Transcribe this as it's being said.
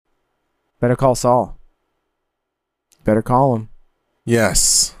Better Call Saul. Better call him.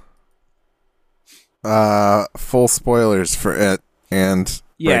 Yes. Full spoilers for it and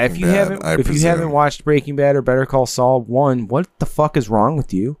yeah. Breaking Bad, If you haven't watched Breaking Bad or Better Call Saul, one, what the fuck is wrong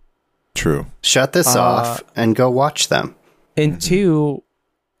with you? True. Shut this off and go watch them. And two,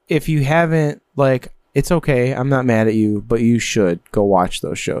 if you haven't, like, it's okay. I'm not mad at you, but you should go watch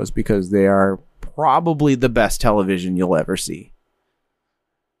those shows because they are probably the best television you'll ever see.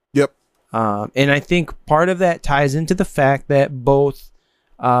 Yep. And I think part of that ties into the fact that both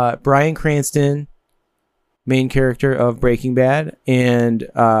Bryan Cranston, main character of Breaking Bad, and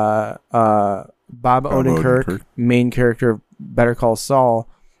Bob Odenkirk, main character of Better Call Saul,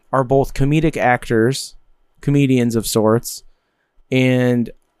 are both comedic actors, comedians of sorts, and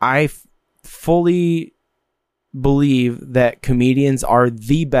I fully believe that comedians are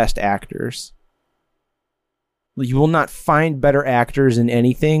the best actors. You will not find better actors in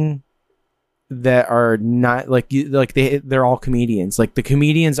anything that are not they're all comedians. Like, the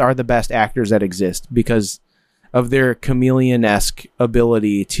comedians are the best actors that exist because of their chameleon-esque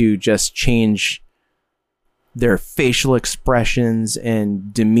ability to just change their facial expressions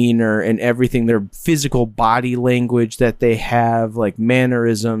and demeanor and everything, their physical body language that they have, like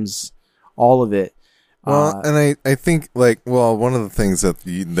mannerisms, all of it. Well, and I think, like, well, one of the things that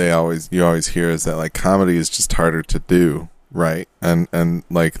you always hear is that, like, comedy is just harder to do, right? And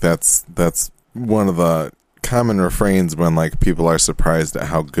like that's one of the common refrains when, like, people are surprised at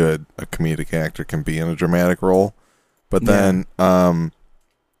how good a comedic actor can be in a dramatic role. But then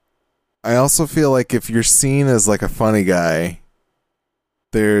I also feel like if you're seen as, like, a funny guy,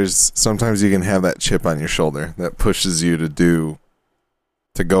 there's sometimes you can have that chip on your shoulder that pushes you to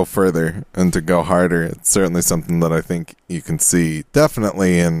go further and to go harder. It's certainly something that I think you can see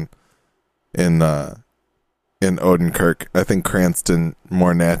definitely in Odenkirk. I think Cranston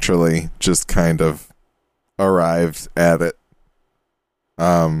more naturally just kind of arrived at it.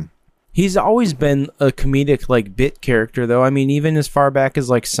 He's always been a comedic, like, bit character, though. I mean, even as far back as,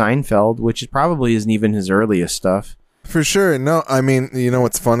 like, Seinfeld, which probably isn't even his earliest stuff. For sure. No, I mean, you know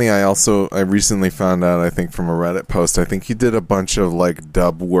what's funny? I recently found out, I think from a Reddit post, I think he did a bunch of, like,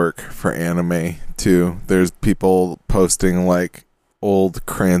 dub work for anime, too. There's people posting, like, old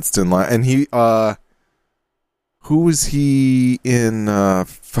Cranston line. And he, who was he in,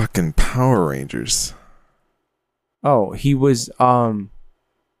 fucking Power Rangers? Oh, he was,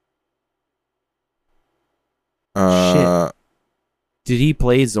 shit. Did he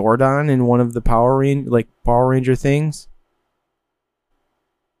play Zordon in one of the Power Ranger things?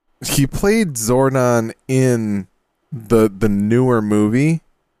 He played Zordon in the newer movie,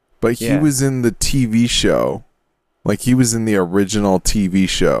 but he was in the TV show. Like, he was in the original TV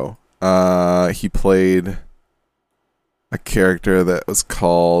show. He played a character that was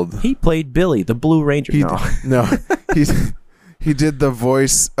called... He played Billy, the Blue Ranger. He did the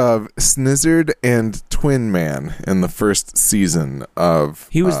voice of Snizzard and Twin Man in the first season of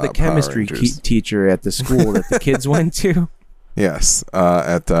He was the chemistry teacher at the school that the kids went to. Yes,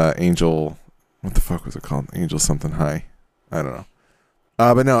 at Angel... What the fuck was it called? Angel something high. I don't know.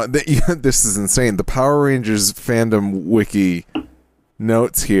 But no, this is insane. The Power Rangers fandom wiki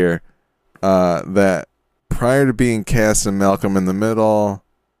notes here that prior to being cast in Malcolm in the Middle...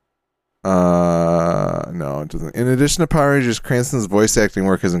 no, it doesn't. In addition to Power Rangers, Cranston's voice acting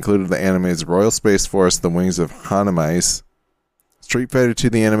work has included the anime's Royal Space Force, The Wings of Hanamais, Street Fighter 2,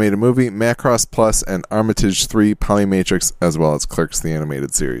 the animated movie, Macross Plus, and Armitage 3 Polymatrix, as well as Clerks, the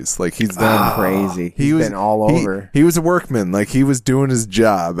animated series. Like, he's done crazy. He's been all over. He was a workman. Like, he was doing his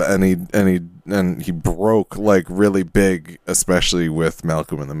job, and he broke, like, really big, especially with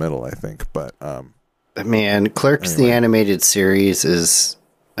Malcolm in the Middle, I think. But man, Clerks, the animated series is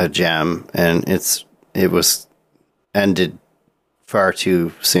a gem, and it was ended far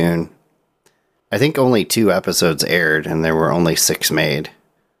too soon. I think only 2 episodes aired, and there were only 6 made.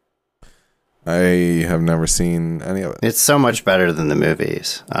 I have never seen any of it. It's so much better than the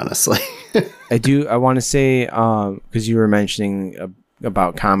movies, honestly. I want to say, because you were mentioning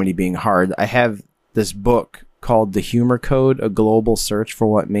about comedy being hard, I have this book called The Humor Code, A Global Search for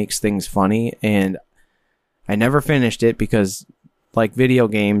What Makes Things Funny, and I never finished it because, like video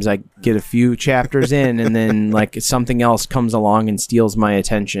games, I get a few chapters in and then, like, something else comes along and steals my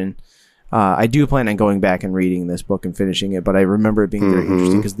attention. I do plan on going back and reading this book and finishing it, but I remember it being very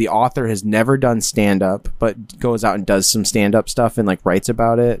interesting because the author has never done stand-up, but goes out and does some stand-up stuff and, like, writes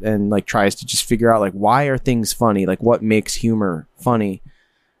about it and, like, tries to just figure out, like, why are things funny? Like, what makes humor funny?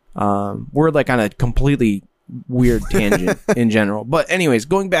 We're, like, on a completely weird tangent in general. But anyways,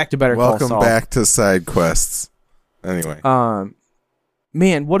 going back to Better Call Saul. Welcome back to Side Quests. Anyway.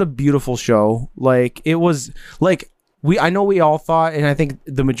 man, what a beautiful show. Like, it was like I know we all thought, and I think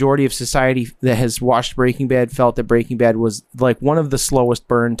the majority of society that has watched Breaking Bad felt that Breaking Bad was like one of the slowest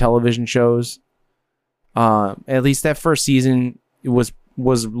burn television shows. At least that first season was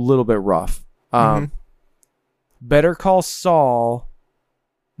a little bit rough. Better Call Saul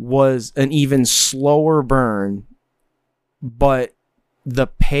was an even slower burn, but the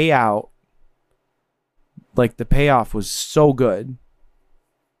payout, like the payoff was so good.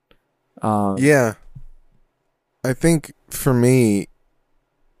 Yeah. I think for me,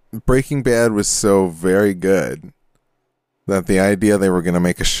 Breaking Bad was so very good that the idea they were going to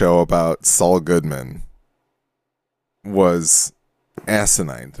make a show about Saul Goodman was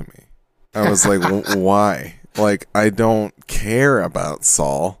asinine to me. I was like, why? Like, I don't care about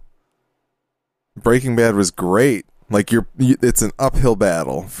Saul. Breaking Bad was great. Like, it's an uphill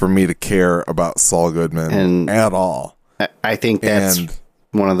battle for me to care about Saul Goodman at all. I think that's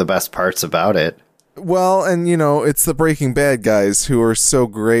one of the best parts about it. Well, and it's the Breaking Bad guys who are so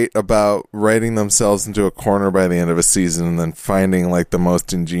great about writing themselves into a corner by the end of a season and then finding like the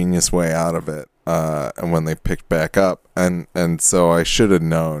most ingenious way out of it. And when they picked back up, and so I should have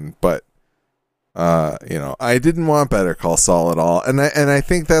known, but I didn't want Better Call Saul at all, and I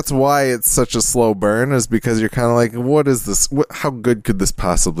think that's why it's such a slow burn, is because you're kind of like, what is this? How good could this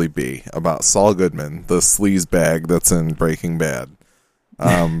possibly be about Saul Goodman, the sleaze bag that's in Breaking Bad?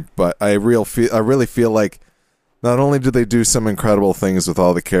 But I really feel like not only do they do some incredible things with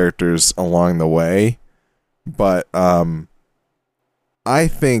all the characters along the way, but I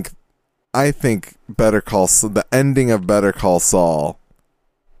think the ending of Better Call Saul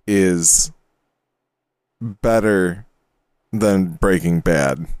is better than Breaking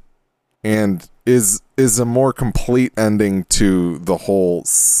Bad, and is a more complete ending to the whole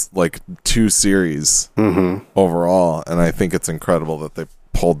like 2 series overall. And I think it's incredible that they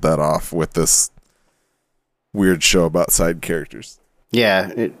pulled that off with this weird show about side characters.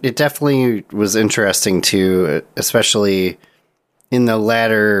 Yeah, it definitely was interesting too, especially in the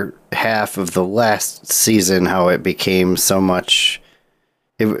latter half of the last season, how it became so much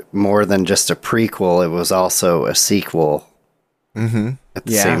more than just a prequel. It was also a sequel at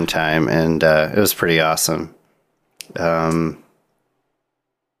the same time, and it was pretty awesome.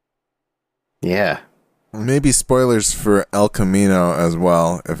 Yeah. Maybe spoilers for El Camino as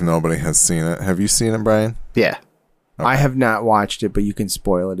well, if nobody has seen it. Have you seen it, Brian? Yeah. Okay. I have not watched it, but you can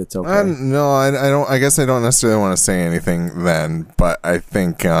spoil it. It's okay. No, I don't. I guess I don't necessarily want to say anything then, but I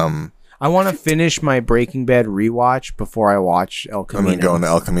think I want to finish my Breaking Bad rewatch before I watch El Camino. I'm going to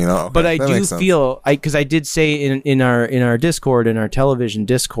El Camino. Okay, but I do feel, because I did say in our Discord, in our television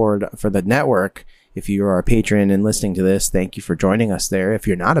Discord for the network, if you are a patron and listening to this, thank you for joining us there. If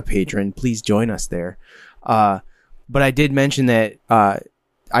you're not a patron, please join us there. But I did mention that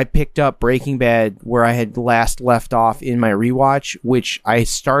I picked up Breaking Bad where I had last left off in my rewatch, which I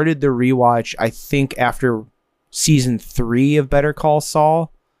started the rewatch, I think, after season 3 of Better Call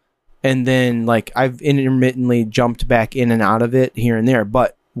Saul. And then, like, I've intermittently jumped back in and out of it here and there.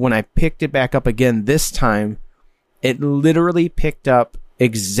 But when I picked it back up again this time, it literally picked up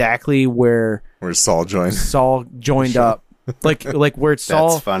exactly where Saul joined up. Like where it's Saul.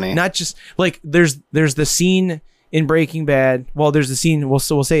 That's funny. Not just, like, there's the scene in Breaking Bad. Well, there's the scene, we'll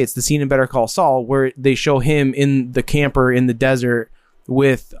say it's the scene in Better Call Saul where they show him in the camper in the desert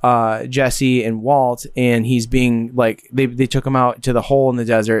with Jesse and Walt, and he's being like, they took him out to the hole in the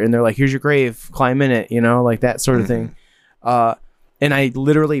desert and they're like, here's your grave, climb in it, like that sort of thing. And I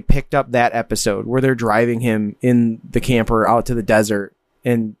literally picked up that episode where they're driving him in the camper out to the desert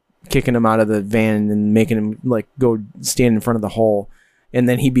and kicking him out of the van and making him like go stand in front of the hole. And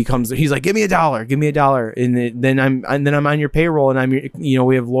then he's like, give me $1. And then I'm on your payroll, and I'm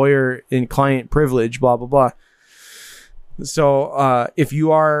we have lawyer and client privilege, blah, blah, blah. So if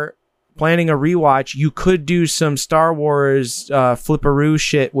you are planning a rewatch, you could do some Star Wars flipperoo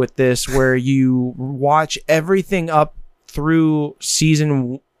shit with this, where you watch everything up through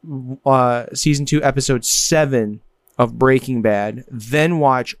season 2, episode 7 of Breaking Bad, then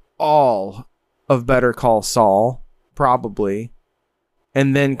watch all of Better Call Saul, probably,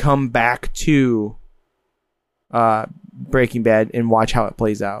 and then come back to Breaking Bad and watch how it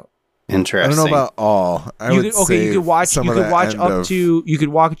plays out. Interesting. I don't know about all. You could watch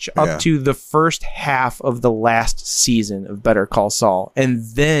up to the first half of the last season of Better Call Saul, and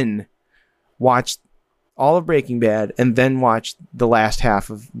then watch all of Breaking Bad, and then watch the last half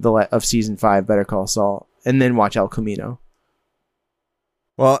of season 5 Better Call Saul, and then watch El Camino.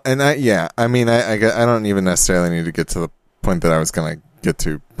 Well, and I don't even necessarily need to get to the point that I was going to get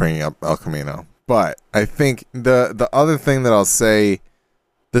to bringing up El Camino, but I think the other thing that I'll say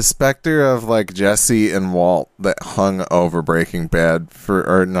the specter of like Jesse and Walt that hung over Breaking Bad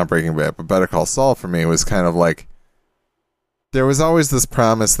or not Breaking Bad, but Better Call Saul for me was kind of like, there was always this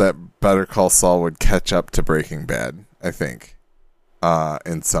promise that Better Call Saul would catch up to Breaking Bad, I think,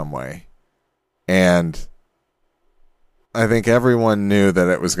 in some way. And I think everyone knew that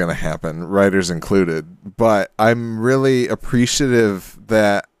it was going to happen, writers included. But I'm really appreciative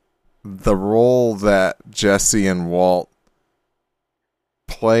that the role that Jesse and Walt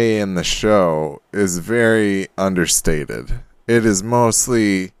play in the show is very understated. It is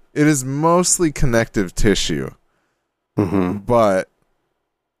mostly connective tissue. Mm-hmm. But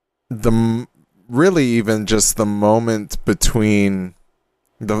really even just the moment between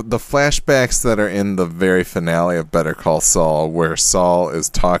the flashbacks that are in the very finale of Better Call Saul, where Saul is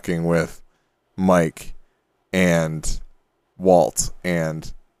talking with Mike and Walt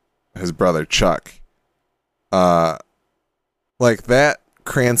and his brother Chuck, like that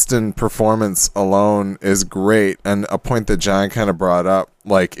Cranston performance alone is great. And a point that John kind of brought up,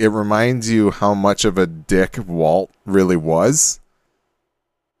 like, it reminds you how much of a dick Walt really was.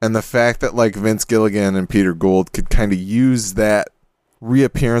 And the fact that like Vince Gilligan and Peter Gould could kind of use that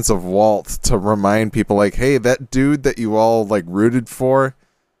reappearance of Walt to remind people like, hey, that dude that you all like rooted for,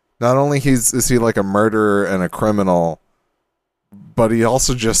 not only is he like a murderer and a criminal, but he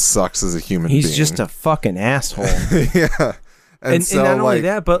also just sucks as a human being. He's just a fucking asshole. Yeah. And so, and not only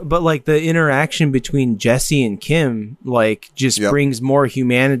like, that, but like the interaction between Jesse and Kim, like, just brings more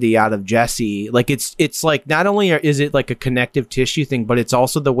humanity out of Jesse. Like, it's like, not only is it like a connective tissue thing, but it's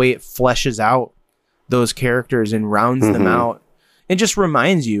also the way it fleshes out those characters and rounds them out, and just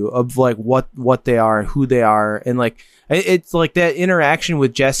reminds you of like what they are, who they are, and like it's like that interaction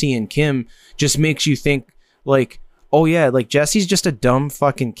with Jesse and Kim just makes you think like, oh yeah, like Jesse's just a dumb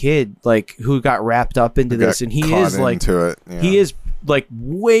fucking kid, like, who got wrapped up into this, and he is like, he is like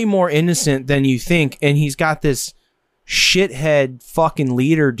way more innocent than you think, and he's got this shithead fucking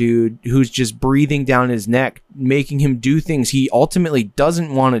leader dude who's just breathing down his neck, making him do things he ultimately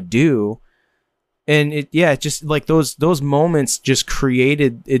doesn't want to do. And it just like those moments just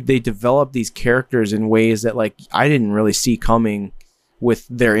created it, they developed these characters in ways that like I didn't really see coming with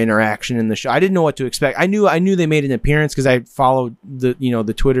their interaction in the show. I didn't know what to expect. I knew they made an appearance because I followed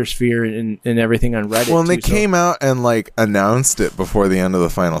the Twitter sphere and everything on Reddit. Well, and they came out and like announced it before the end of the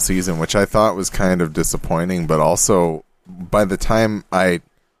final season, which I thought was kind of disappointing, but also by the time I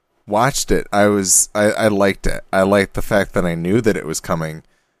watched it, I liked it. I liked the fact that I knew that it was coming,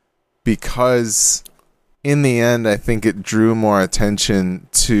 because in the end, I think it drew more attention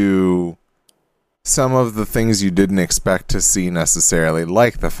to some of the things you didn't expect to see necessarily,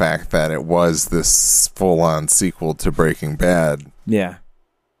 like the fact that it was this full-on sequel to Breaking Bad. Yeah.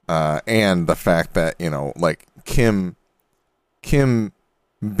 And the fact that, like Kim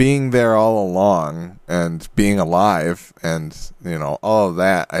being there all along and being alive and, all of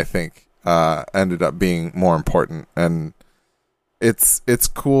that, I think, ended up being more important. And it's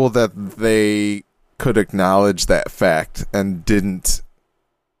cool that they could acknowledge that fact and didn't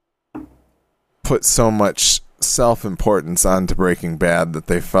put so much self-importance onto Breaking Bad that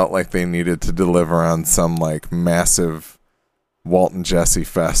they felt like they needed to deliver on some like massive Walt and Jesse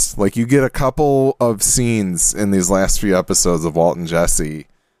fest. Like, you get a couple of scenes in these last few episodes of Walt and Jesse,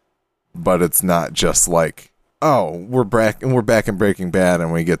 but it's not just like, oh, we're back in Breaking Bad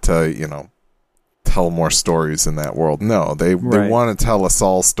and we get to, tell more stories in that world. No, they want to tell a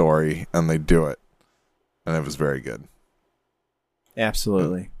Saul story, and they do it. And it was very good.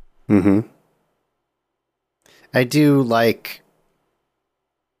 Absolutely. Mm-hmm. I do like,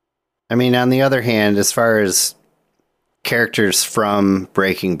 I mean, on the other hand, as far as characters from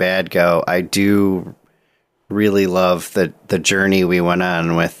Breaking Bad go, I do really love the journey we went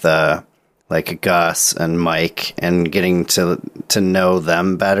on with like Gus and Mike, and getting to know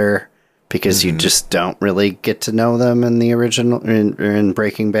them better, because you just don't really get to know them in the original in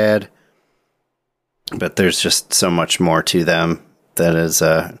Breaking Bad. But there's just so much more to them that is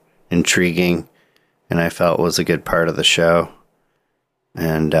intriguing, and I felt was a good part of the show.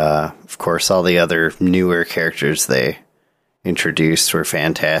 And of course, all the other newer characters they introduced were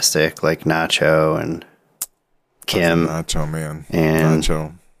fantastic, like Nacho and Kim. Nacho, man. And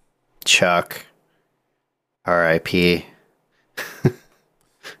Nacho. Chuck. R.I.P.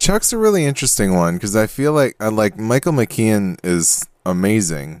 Chuck's a really interesting one, because I feel like Michael McKean is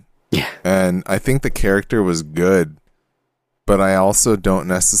amazing. Yeah. And I think the character was good, but I also don't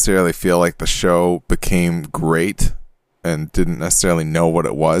necessarily feel like the show became great and didn't necessarily know what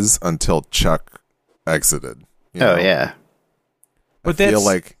it was until Chuck exited. Yeah. But I feel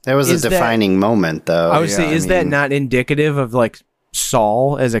like that was a defining moment, though. I would say, is that not indicative of like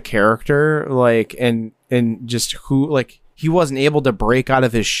Saul as a character, like, and just who, like, he wasn't able to break out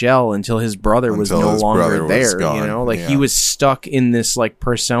of his shell until his brother was no longer there, you know, like he was stuck in this like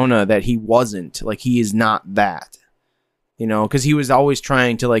persona that he wasn't, like he is not that, you know, because he was always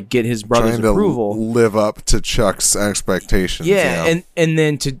trying to like get his brother's approval, live up to Chuck's expectations. Yeah, you know? and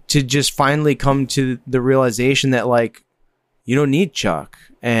then to just finally come to the realization that like you don't need Chuck,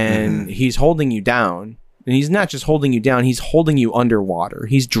 and he's holding you down. And he's not just holding you down, he's holding you underwater.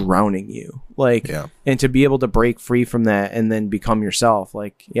 He's drowning you. Like, and to be able to break free from that and then become yourself.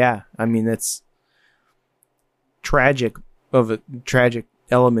 Like, yeah, I mean, that's tragic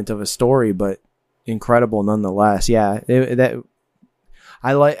element of a story, but incredible nonetheless. Yeah,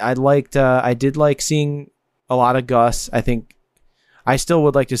 I did like seeing a lot of Gus. I think I still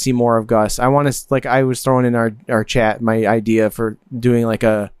would like to see more of Gus. I want to, like, I was throwing in our chat my idea for doing like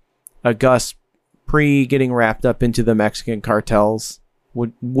a Gus getting wrapped up into the Mexican cartels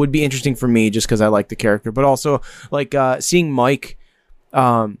would be interesting for me, just because I like the character, but also like seeing Mike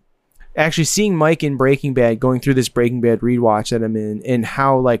in Breaking Bad, going through this Breaking Bad rewatch that I'm in, and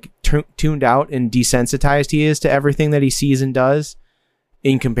how like tuned out and desensitized he is to everything that he sees and does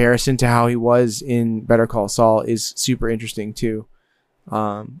in comparison to how he was in Better Call Saul is super interesting too.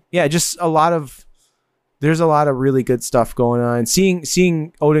 Just there's a lot of really good stuff going on. Seeing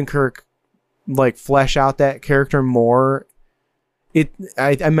Odenkirk like flesh out that character more.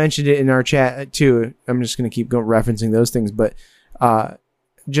 I mentioned it in our chat too. I'm just going to keep referencing those things, but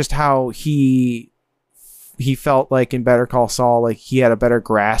just how he felt like in Better Call Saul, like he had a better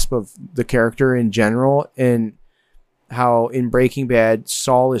grasp of the character in general, and how in Breaking Bad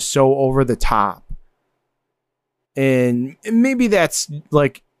Saul is so over the top, and maybe that's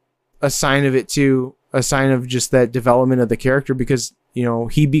like a sign of it too, a sign of just that development of the character, because you know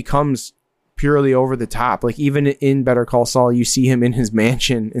he becomes purely over the top. Like even in Better Call Saul, you see him in his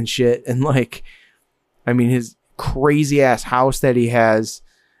mansion and shit, and like, I mean, his crazy ass house that he has,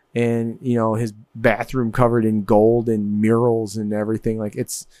 and you know, his bathroom covered in gold and murals and everything. Like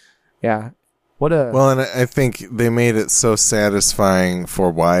it's, yeah, and I think they made it so satisfying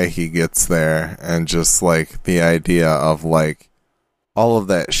for why he gets there, and just like the idea of like all of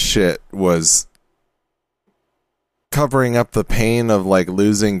that shit was covering up the pain of like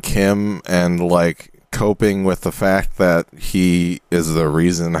losing Kim, and like coping with the fact that he is the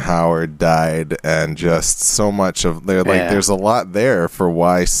reason Howard died, and just so much of there's a lot there for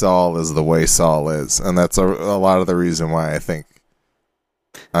why Saul is the way Saul is, and that's a lot of the reason why I think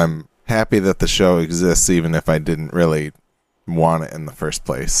I'm happy that the show exists, even if I didn't really want it in the first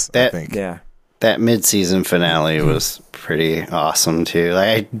place. I think that mid-season finale was pretty awesome too.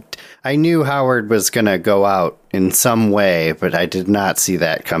 Like I knew Howard was going to go out in some way, but I did not see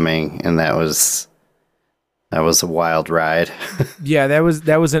that coming, and that was a wild ride. Yeah, that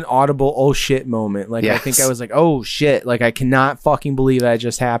was an audible oh shit moment. Like, yes. I think I was like, oh shit, like I cannot fucking believe that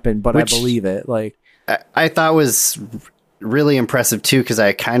just happened, but I believe it. Like I thought was really impressive too, because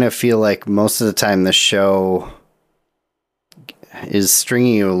I kind of feel like most of the time the show is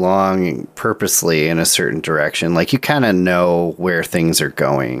stringing you along purposely in a certain direction. Like you kind of know where things are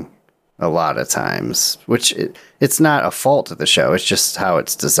going a lot of times, which it's not a fault of the show. It's just how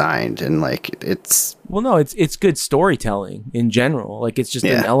it's designed, and like it's good storytelling in general. Like it's just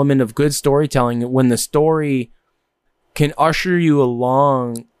an element of good storytelling when the story can usher you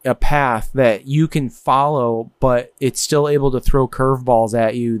along a path that you can follow, but it's still able to throw curveballs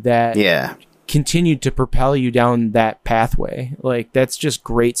at you that continue to propel you down that pathway. Like that's just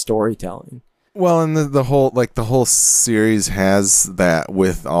great storytelling. Well, and the whole series has that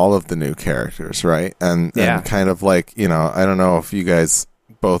with all of the new characters, right? And kind of like, you know, I don't know if you guys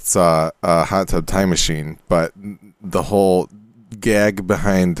both saw Hot Tub Time Machine, but the whole gag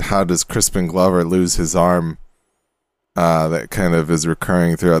behind how does Crispin Glover lose his arm, that kind of is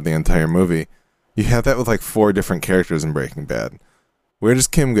recurring throughout the entire movie. You have that with like 4 different characters in Breaking Bad. Where does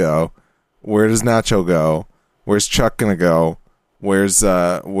Kim go? Where does Nacho go? Where's Chuck gonna go? Where's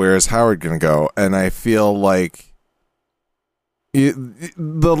Howard gonna go? And I feel like you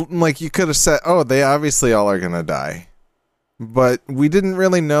could have said, oh, they obviously all are gonna die, but we didn't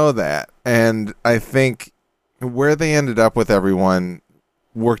really know that. And I think where they ended up with everyone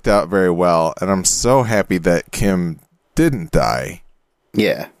worked out very well. And I'm so happy that Kim didn't die.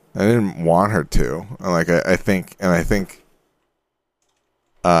 Yeah, I didn't want her to. I think.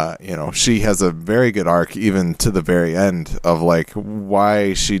 You know, she has a very good arc even to the very end of like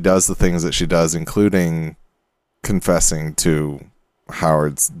why she does the things that she does, including confessing to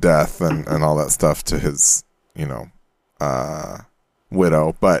Howard's death and all that stuff to his, you know,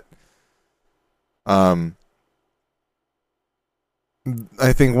 widow. But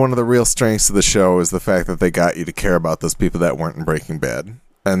I think one of the real strengths of the show is the fact that they got you to care about those people that weren't in Breaking Bad,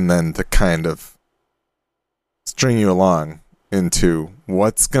 and then to kind of string you along into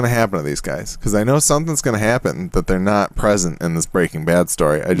what's going to happen to these guys. Because I know something's going to happen that they're not present in this Breaking Bad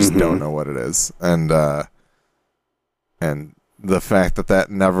story. I just don't know what it is. And the fact that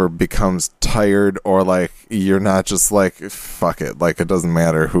never becomes tired, or like you're not just like, fuck it, like it doesn't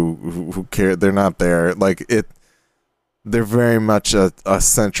matter who cares, they're not there. Like it. They're very much a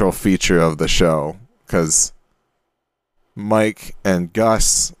central feature of the show, because Mike and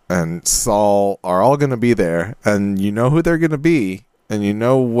Gus and Saul are all going to be there, and you know who they're going to be, and you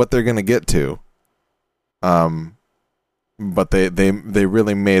know what they're going to get to. But they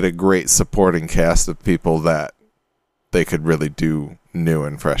really made a great supporting cast of people that they could really do new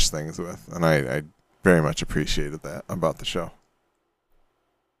and fresh things with, and I very much appreciated that about the show.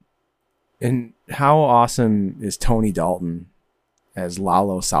 And how awesome is Tony Dalton as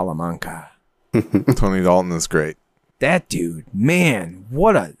Lalo Salamanca? Tony Dalton is great. That dude, man,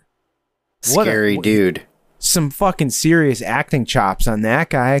 what a scary dude. Some fucking serious acting chops on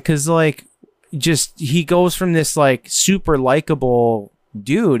that guy, because like, just he goes from this like super likable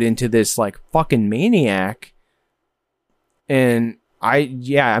dude into this like fucking maniac, and I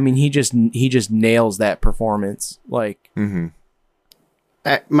mean he just nails that performance, like. Mm-hmm.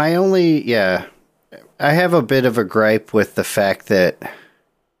 I have a bit of a gripe with the fact that,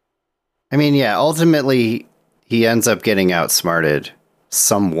 I mean, yeah, ultimately he ends up getting outsmarted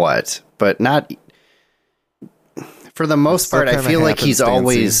somewhat, but not, for the most part, I feel like he's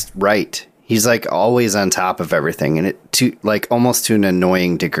always right. He's like always on top of everything, and almost to an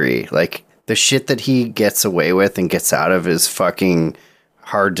annoying degree. Like the shit that he gets away with and gets out of is fucking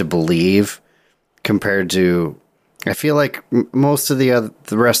hard to believe compared to, I feel like most of the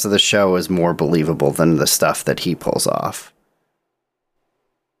rest of the show is more believable than the stuff that he pulls off.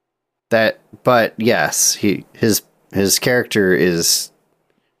 But yes, his character is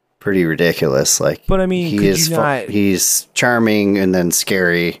pretty ridiculous. Like, but I mean, he's charming and then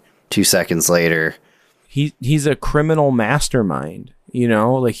scary 2 seconds later. He's a criminal mastermind, you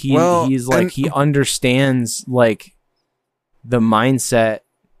know, like he's like, he understands like the mindset.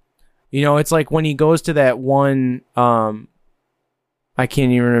 You know, it's like when he goes to that one, I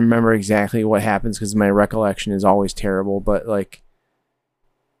can't even remember exactly what happens because my recollection is always terrible, but like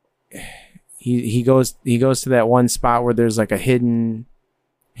he goes to that one spot where there's like a hidden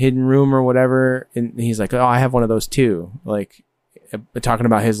room or whatever, and he's like, oh, I have one of those too. Like talking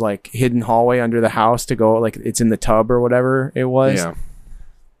about his like hidden hallway under the house to go, like it's in the tub or whatever it was. Yeah.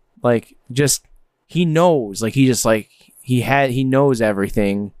 Like just, he knows, like he just like, he knows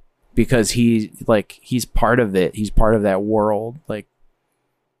everything. Because he's part of it. He's part of that world. Like,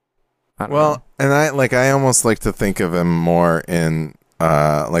 I don't know. And I almost like to think of him more in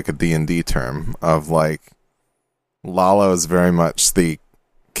like a D&D term of like, Lalo is very much the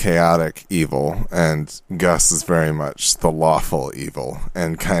chaotic evil, and Gus is very much the lawful evil,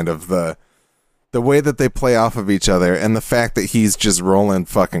 and kind of the way that they play off of each other, and the fact that he's just rolling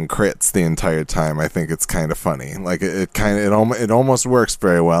fucking crits the entire time, I think it's kind of funny. Like it almost works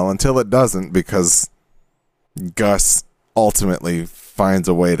very well until it doesn't, because Gus ultimately finds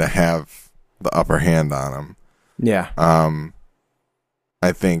a way to have the upper hand on him. Yeah.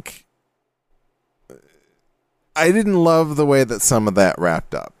 I think I didn't love the way that some of that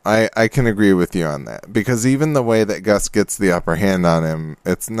wrapped up. I can agree with you on that, because even the way that Gus gets the upper hand on him,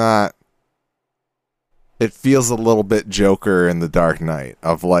 it feels a little bit Joker in The Dark Knight,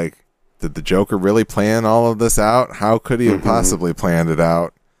 of like, did the Joker really plan all of this out? How could he have possibly planned it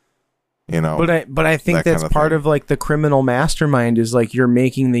out? You know, but I think that's part of like the criminal mastermind, is like you're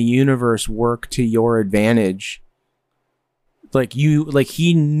making the universe work to your advantage. Like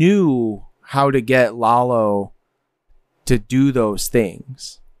he knew how to get Lalo to do those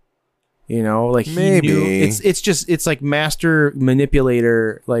things. You know, like he knew, it's like master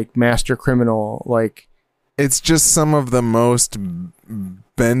manipulator, like master criminal, like. It's just some of the most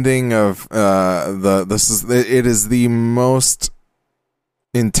bending of it is the most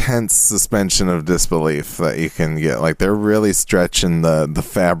intense suspension of disbelief that you can get. Like they're really stretching the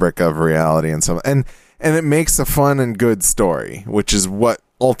fabric of reality and so, and it makes a fun and good story, which is what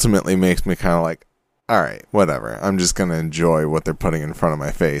ultimately makes me kind of like, all right, whatever. I'm just gonna enjoy what they're putting in front of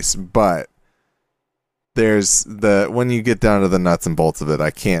my face. But there's when you get down to the nuts and bolts of it,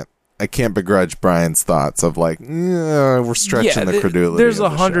 I can't begrudge Brian's thoughts of like, we're stretching the credulity. There's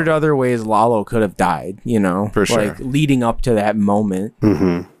 100 other ways Lalo could have died, you know, for sure, like leading up to that moment.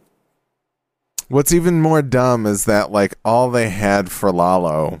 Mm-hmm. What's even more dumb is that like all they had for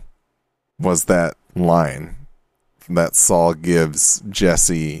Lalo was that line that Saul gives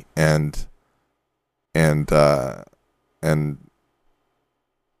Jesse and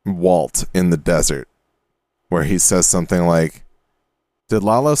Walt in the desert, where he says something like, "Did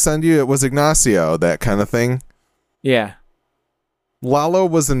Lalo send you? It was Ignacio," that kind of thing. Yeah. Lalo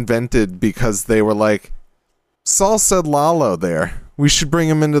was invented because they were like, Saul said Lalo there. We should bring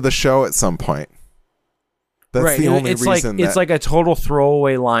him into the show at some point. That's right. the only it's reason. It's like a total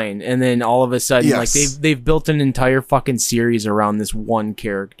throwaway line, and then all of a sudden, Yes. like they've built an entire fucking series around this one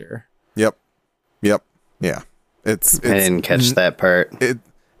character. Yep. Yeah. It's I didn't catch that part.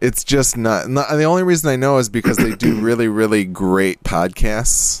 It's just not the only reason I know is because they do really, really great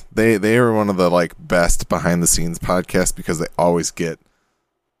podcasts. They are one of the like best behind the scenes podcasts because they always get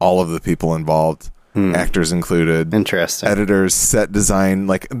all of the people involved, actors included, Interesting. editors, set design.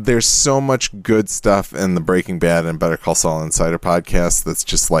 Like there's so much good stuff in the Breaking Bad and Better Call Saul Insider podcast that's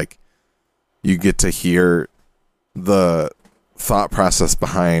just like you get to hear the thought process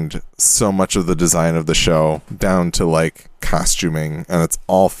behind so much of the design of the show down to like costuming, and it's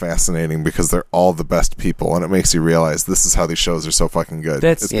all fascinating because they're all the best people, and it makes you realize this is how these shows are so fucking good.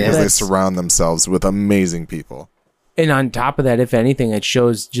 It's because they surround themselves with amazing people. And on top of that, if anything, it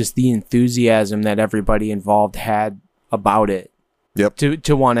shows just the enthusiasm that everybody involved had about it. Yep.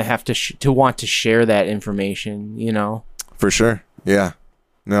 To want to have to want to share that information, you know. For sure. Yeah.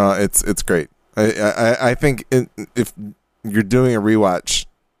 No, it's great. I think if you're doing a rewatch,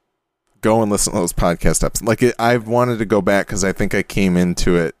 go and listen to those podcast episodes. Like I've wanted to go back because I think I came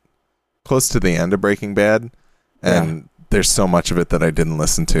into it close to the end of Breaking Bad, and there's so much of it that I didn't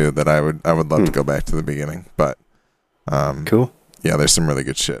listen to that I would love to go back to the beginning. But cool. Yeah, there's some really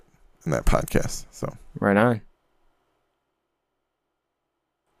good shit in that podcast. So right on.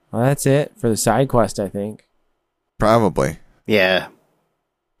 Well, that's it for the side quest, I think. Probably. Yeah.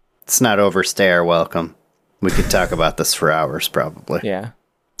 It's not overstay our welcome. We could talk about this for hours, probably. Yeah.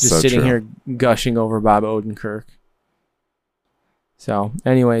 Just So sitting true. here gushing over Bob Odenkirk. So,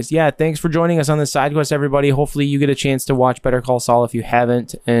 anyways, yeah, thanks for joining us on this side quest, everybody. Hopefully you get a chance to watch Better Call Saul if you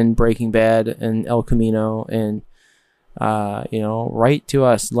haven't, and Breaking Bad and El Camino, and, write to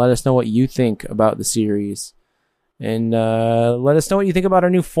us. Let us know what you think about the series. And let us know what you think about our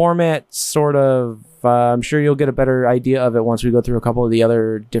new format, sort of. I'm sure you'll get a better idea of it once we go through a couple of the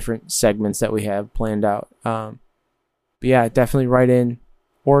other different segments that we have planned out. But yeah, definitely write in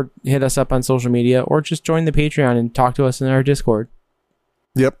or hit us up on social media or just join the Patreon and talk to us in our Discord.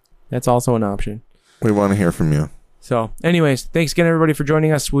 Yep. That's also an option. We want to hear from you. So anyways, thanks again, everybody, for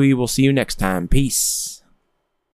joining us. We will see you next time. Peace.